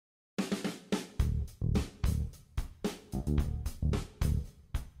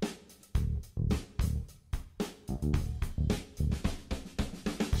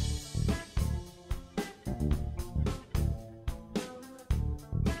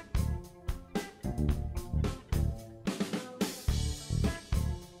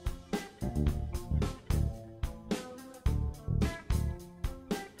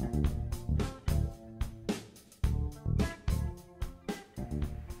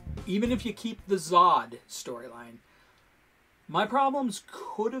even if you keep the Zod storyline, my problems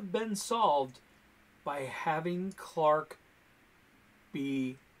could have been solved by having Clark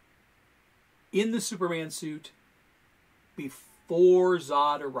be in the Superman suit before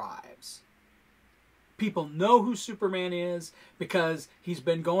Zod arrives. People know who Superman is because he's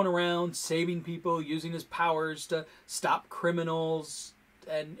been going around saving people, using his powers to stop criminals,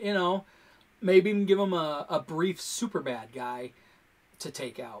 and, you know, maybe even give him a brief Superbad guy to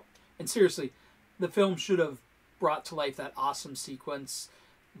take out. And seriously, the film should have brought to life that awesome sequence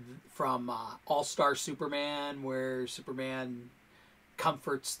from All-Star Superman where Superman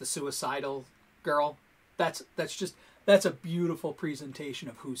comforts the suicidal girl. That's a beautiful presentation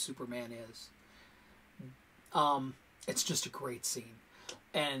of who Superman is. It's just a great scene,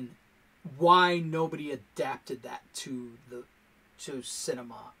 and why nobody adapted that to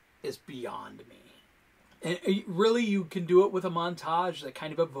cinema is beyond me. And really, you can do it with a montage that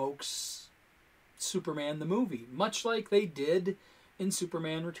kind of evokes Superman the movie, much like they did in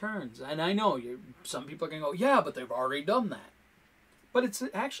Superman Returns. And I know some people are going to go, yeah, but they've already done that. But it's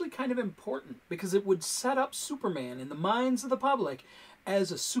actually kind of important because it would set up Superman in the minds of the public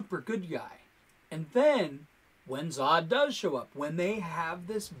as a super good guy. And then, when Zod does show up, when they have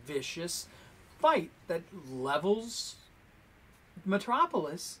this vicious fight that levels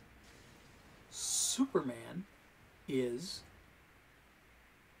Metropolis, Superman is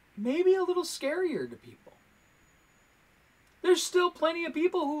maybe a little scarier to people. There's still plenty of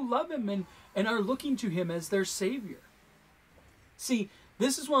people who love him and are looking to him as their savior. See,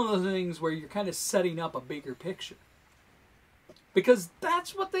 this is one of those things where you're kind of setting up a bigger picture. Because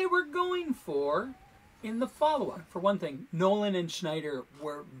that's what they were going for in the follow-up. For one thing, Nolan and Schneider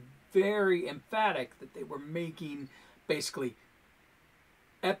were very emphatic that they were making basically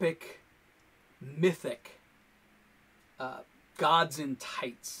epic, mythic, gods in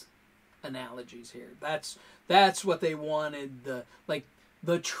tights analogies here. That's what they wanted,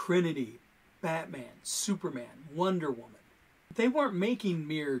 the Trinity, Batman, Superman, Wonder Woman. They weren't making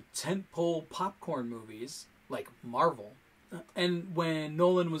mere tentpole popcorn movies like Marvel. And when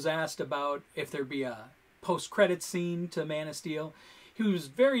Nolan was asked about if there'd be a post-credits scene to Man of Steel, he was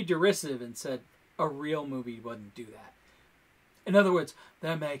very derisive and said a real movie wouldn't do that. In other words,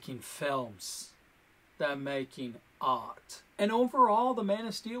 they're making films. They're making art. And overall, the Man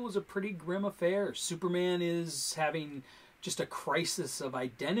of Steel was a pretty grim affair. Superman is having just a crisis of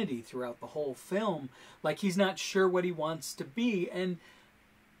identity throughout the whole film. Like he's not sure what he wants to be. And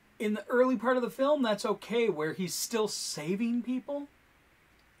in the early part of the film, that's okay, where he's still saving people.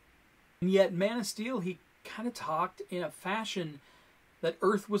 And yet, Man of Steel, he kind of talked in a fashion that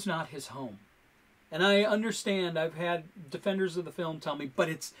Earth was not his home. And I understand, I've had defenders of the film tell me, but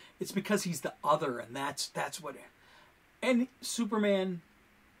it's because he's the other, and that's what... And Superman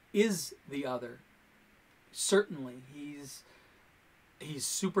is the other. Certainly, he's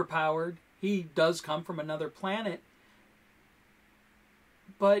superpowered. He does come from another planet.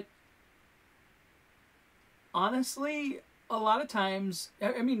 But honestly, a lot of times,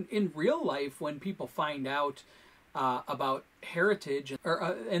 I mean, in real life, when people find out about heritage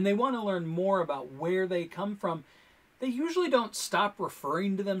and they want to learn more about where they come from, they usually don't stop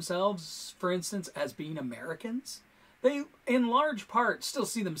referring to themselves, for instance, as being Americans. They, in large part, still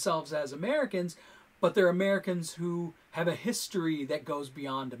see themselves as Americans, but they're Americans who have a history that goes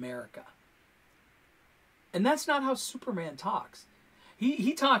beyond America. And that's not how Superman talks.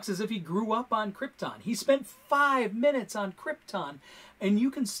 He talks as if he grew up on Krypton. He spent 5 minutes on Krypton, and you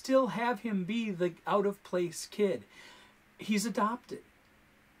can still have him be the out-of-place kid. He's adopted.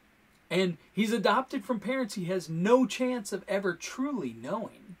 And he's adopted from parents he has no chance of ever truly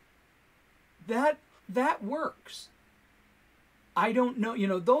knowing. That works. I don't know, you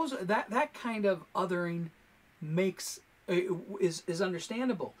know, that kind of othering is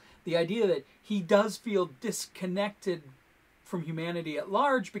understandable. The idea that he does feel disconnected from humanity at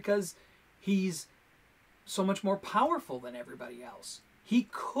large because he's so much more powerful than everybody else. He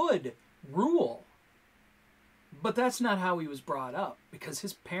could rule, but that's not how he was brought up, because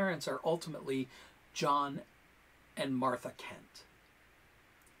his parents are ultimately John and Martha Kent.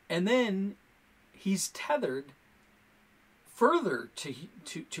 And then he's tethered further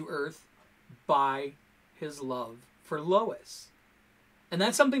to Earth by his love for Lois. And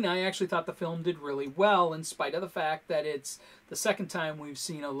that's something I actually thought the film did really well, in spite of the fact that it's the second time we've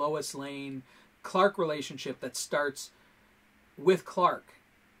seen a Lois Lane-Clark relationship that starts with Clark.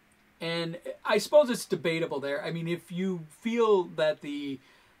 And I suppose it's debatable there. I mean, if you feel that the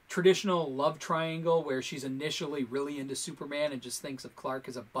traditional love triangle where she's initially really into Superman and just thinks of Clark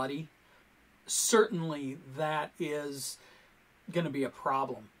as a buddy, certainly that is going to be a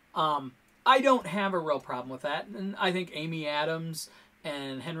problem. I don't have a real problem with that, and I think Amy Adams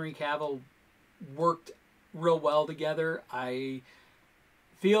and Henry Cavill worked real well together. I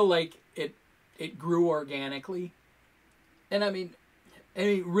feel like it grew organically, and I mean,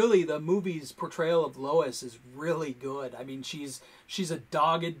 really, the movie's portrayal of Lois is really good. I mean, she's a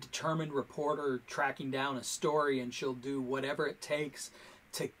dogged, determined reporter tracking down a story, and she'll do whatever it takes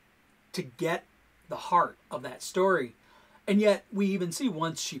to get the heart of that story. And yet, we even see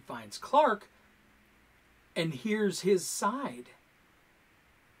once she finds Clark and hears his side,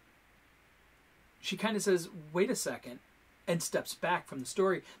 she kind of says, "Wait a second," and steps back from the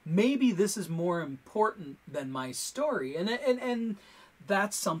story. Maybe this is more important than my story, and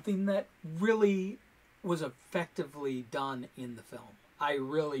that's something that really was effectively done in the film. I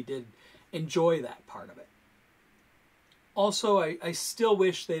really did enjoy that part of it. Also, I still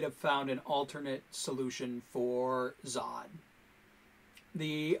wish they'd have found an alternate solution for Zod.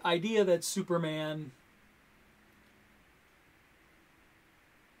 The idea that Superman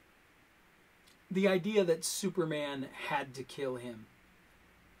had to kill him,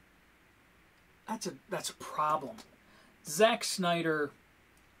 that's a problem. Zack Snyder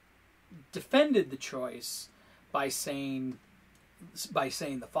defended the choice by saying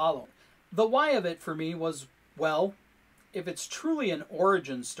the following. The why of it for me was, well, if it's truly an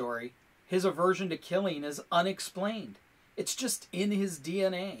origin story, his aversion to killing is unexplained. It's just in his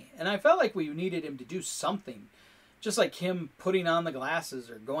DNA. And I felt like we needed him to do something. Just like him putting on the glasses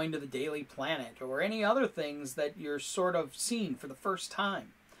or going to the Daily Planet or any other things that you're sort of seeing for the first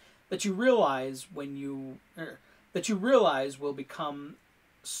time. That you realize will become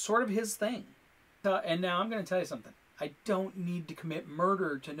sort of his thing. And now I'm going to tell you something. I don't need to commit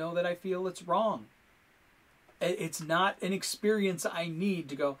murder to know that I feel it's wrong. It's not an experience I need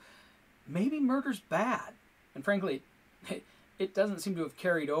to go, maybe murder's bad. And frankly, it doesn't seem to have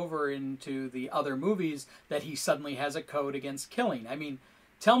carried over into the other movies that he suddenly has a code against killing. I mean,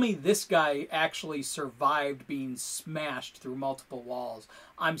 tell me this guy actually survived being smashed through multiple walls.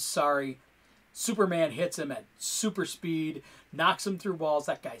 I'm sorry. Superman hits him at super speed, knocks him through walls.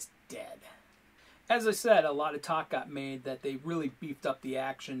 That guy's dead. As I said, a lot of talk got made that they really beefed up the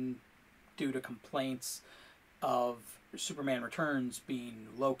action due to complaints of Superman Returns being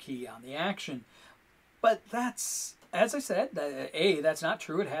low-key on the action. But that's, as I said, that's not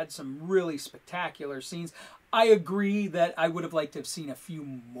true. It had some really spectacular scenes. I agree that I would have liked to have seen a few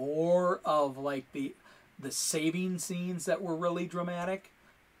more of like the saving scenes that were really dramatic.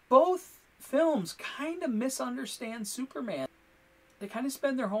 Both films kind of misunderstand Superman. They kind of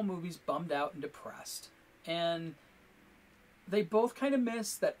spend their whole movies bummed out and depressed. And they both kind of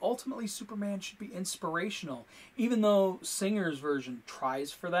miss that ultimately Superman should be inspirational. Even though Singer's version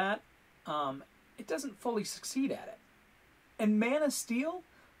tries for that, it doesn't fully succeed at it. And Man of Steel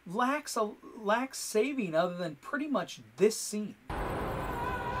lacks saving other than pretty much this scene.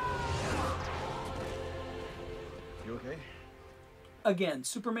 You okay? Again,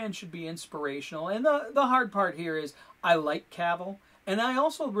 Superman should be inspirational. And the hard part here is I like Cavill. And I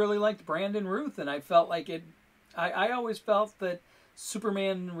also really liked Brandon Routh. And I felt like I always felt that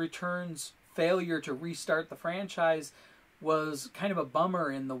Superman Returns' failure to restart the franchise was kind of a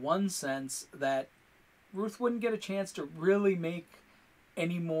bummer in the one sense that Routh wouldn't get a chance to really make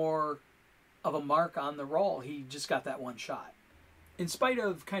any more of a mark on the role. He just got that one shot. In spite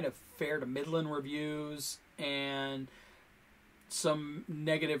of kind of fair to middling reviews and some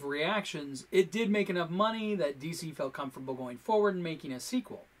negative reactions, it did make enough money that DC felt comfortable going forward and making a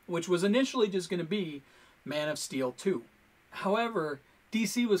sequel, which was initially just going to be Man of Steel 2. However,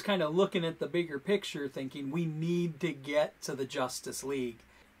 DC was kind of looking at the bigger picture thinking we need to get to the Justice League.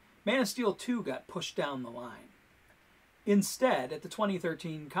 Man of Steel 2 got pushed down the line. Instead, at the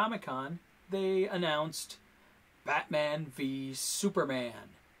 2013 Comic-Con, they announced Batman v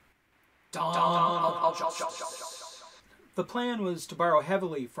Superman. Dawn of Justice. The plan was to borrow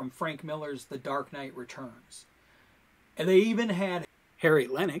heavily from Frank Miller's The Dark Knight Returns. And they even had Harry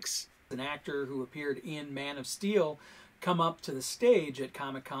Lennix, an actor who appeared in Man of Steel, come up to the stage at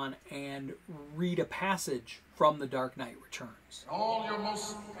Comic-Con and read a passage from The Dark Knight Returns. All your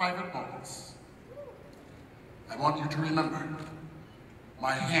most private moments, I want you to remember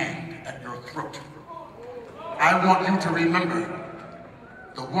my hand at your throat. I want you to remember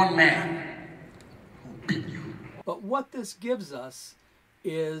the one man who beat you. But what this gives us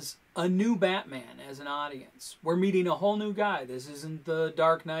is a new Batman as an audience. We're meeting a whole new guy. This isn't the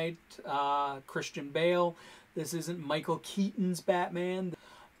Dark Knight, Christian Bale. This isn't Michael Keaton's Batman.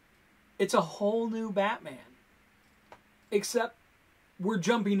 It's a whole new Batman. Except we're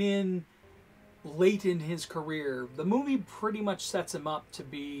jumping in late in his career. The movie pretty much sets him up to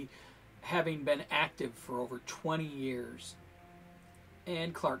be having been active for over 20 years.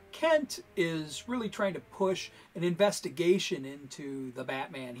 And Clark Kent is really trying to push an investigation into the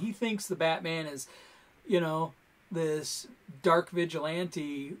Batman. He thinks the Batman is, this dark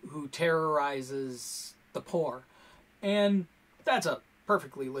vigilante who terrorizes the poor. And that's a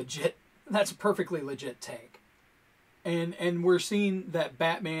perfectly legit take. And we're seeing that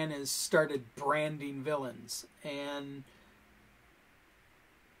Batman has started branding villains, and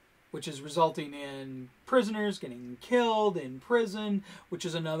which is resulting in prisoners getting killed in prison, which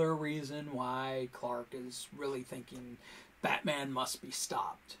is another reason why Clark is really thinking Batman must be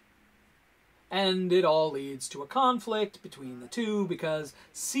stopped. And it all leads to a conflict between the two, because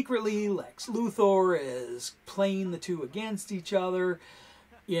secretly Lex Luthor is playing the two against each other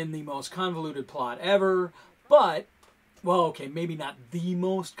in the most convoluted plot ever. But, well, okay, maybe not the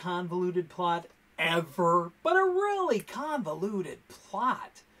most convoluted plot ever, but a really convoluted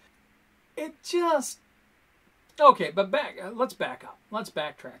plot. It just... Okay, but let's back up. Let's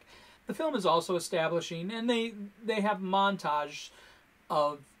backtrack. The film is also establishing, and they have montage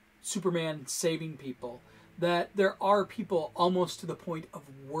of Superman saving people, that there are people almost to the point of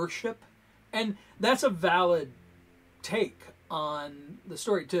worship. And that's a valid take on the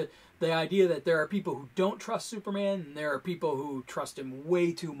story, to the idea that there are people who don't trust Superman, and there are people who trust him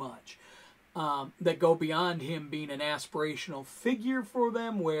way too much. That go beyond him being an aspirational figure for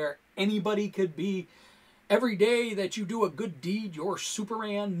them, where anybody could be, every day that you do a good deed, you're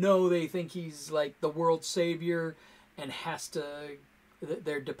Superman. No, they think he's like the world's savior and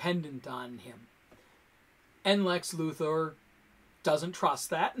they're dependent on him. And Lex Luthor doesn't trust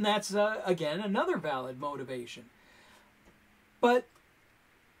that, and that's, again, another valid motivation. But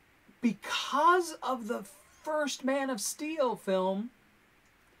because of the first Man of Steel film,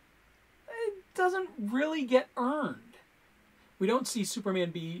 it doesn't really get earned. We don't see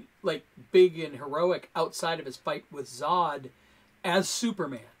Superman be, like, big and heroic outside of his fight with Zod as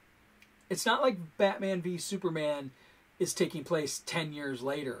Superman. It's not like Batman v Superman is taking place 10 years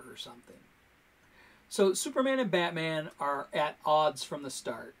later or something. So Superman and Batman are at odds from the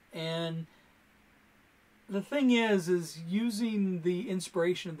start. And the thing is using the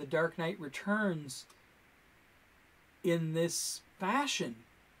inspiration of The Dark Knight Returns in this fashion,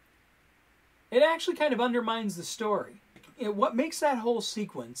 it actually kind of undermines the story. What makes that whole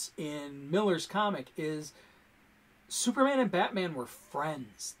sequence in Miller's comic is Superman and Batman were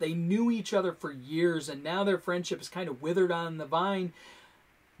friends. They knew each other for years, and now their friendship is kind of withered on the vine.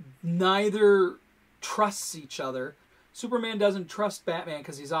 Neither trusts each other. Superman doesn't trust Batman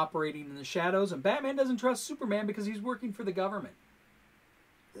because he's operating in the shadows, and Batman doesn't trust Superman because he's working for the government.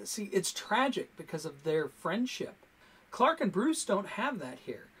 See, it's tragic because of their friendship. Clark and Bruce don't have that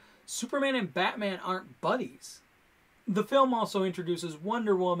here. Superman and Batman aren't buddies. The film also introduces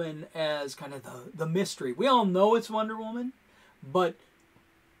Wonder Woman as kind of the mystery. We all know it's Wonder Woman, but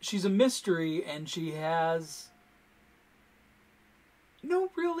she's a mystery, and she has no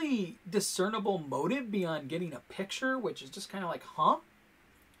really discernible motive beyond getting a picture, which is just kind of like, huh?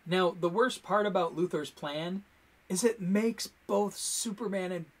 Now, the worst part about Luthor's plan is it makes both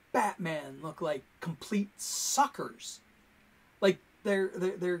Superman and Batman look like complete suckers. Like,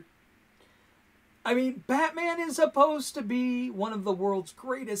 I mean, Batman is supposed to be one of the world's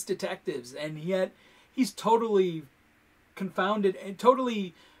greatest detectives, and yet he's totally confounded and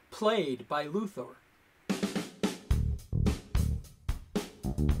totally played by Luthor.